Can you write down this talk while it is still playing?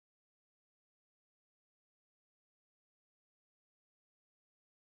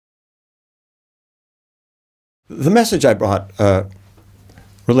The message I brought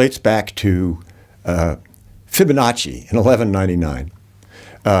relates back to Fibonacci in 1199.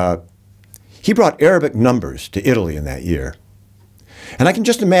 He brought Arabic numbers to Italy in that year. And I can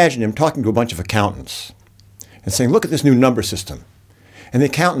just imagine him talking to a bunch of accountants and saying, look at this new number system. And the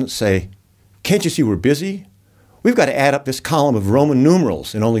accountants say, can't you see we're busy? We've got to add up this column of Roman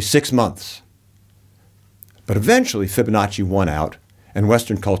numerals in only 6 months. But eventually Fibonacci won out, and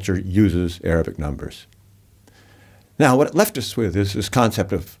Western culture uses Arabic numbers. Now, what it left us with is this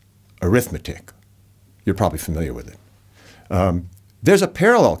concept of arithmetic. You're probably familiar with it. There's a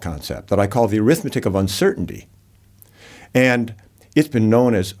parallel concept that I call the arithmetic of uncertainty. And it's been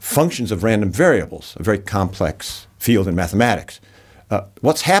known as functions of random variables, a very complex field in mathematics.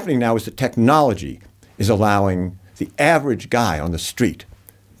 What's happening now is that technology is allowing the average guy on the street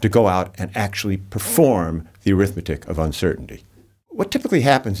to go out and actually perform the arithmetic of uncertainty. What typically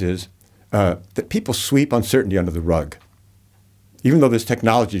happens is that people sweep uncertainty under the rug, even though there's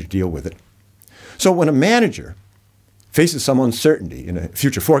technology to deal with it. So when a manager faces some uncertainty in a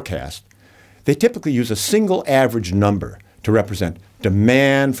future forecast, they typically use a single average number to represent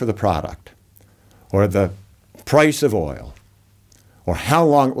demand for the product, or the price of oil, or how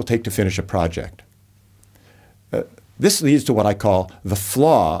long it will take to finish a project. This leads to what I call the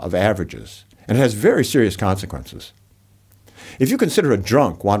flaw of averages, and it has very serious consequences. If you consider a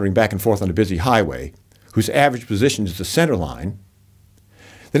drunk wandering back and forth on a busy highway, whose average position is the center line,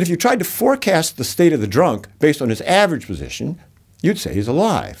 then if you tried to forecast the state of the drunk based on his average position, you'd say he's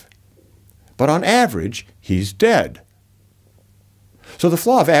alive. But on average, he's dead. So the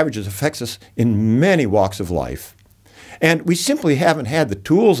flaw of averages affects us in many walks of life, and we simply haven't had the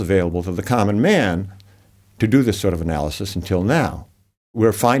tools available to the common man to do this sort of analysis until now.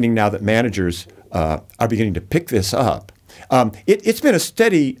 We're finding now that managers are beginning to pick this up. It's been a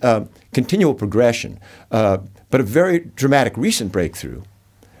steady, continual progression, but a very dramatic recent breakthrough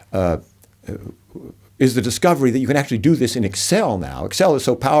is the discovery that you can actually do this in Excel now. Excel is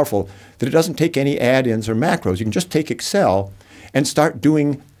so powerful that it doesn't take any add-ins or macros. You can just take Excel and start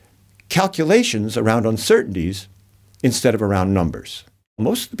doing calculations around uncertainties instead of around numbers.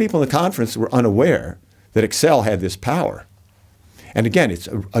 Most of the people in the conference were unaware that Excel had this power. And again, it's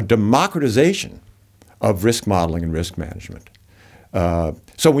a democratization of risk modeling and risk management.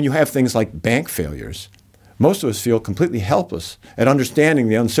 So when you have things like bank failures, most of us feel completely helpless at understanding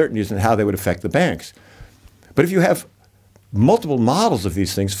the uncertainties and how they would affect the banks. But if you have multiple models of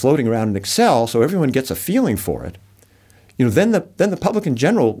these things floating around in Excel so everyone gets a feeling for it, then the public in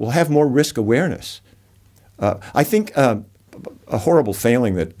general will have more risk awareness. I think a horrible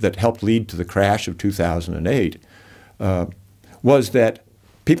failing that helped lead to the crash of 2008 was that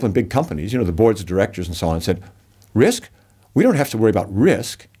people in big companies, the boards of directors and so on, said, risk? We don't have to worry about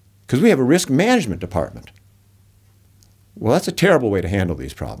risk because we have a risk management department. Well, that's a terrible way to handle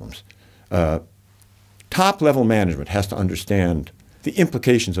these problems. Top-level management has to understand the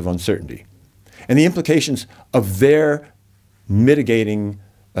implications of uncertainty and the implications of their mitigating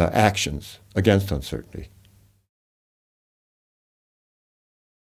actions against uncertainty.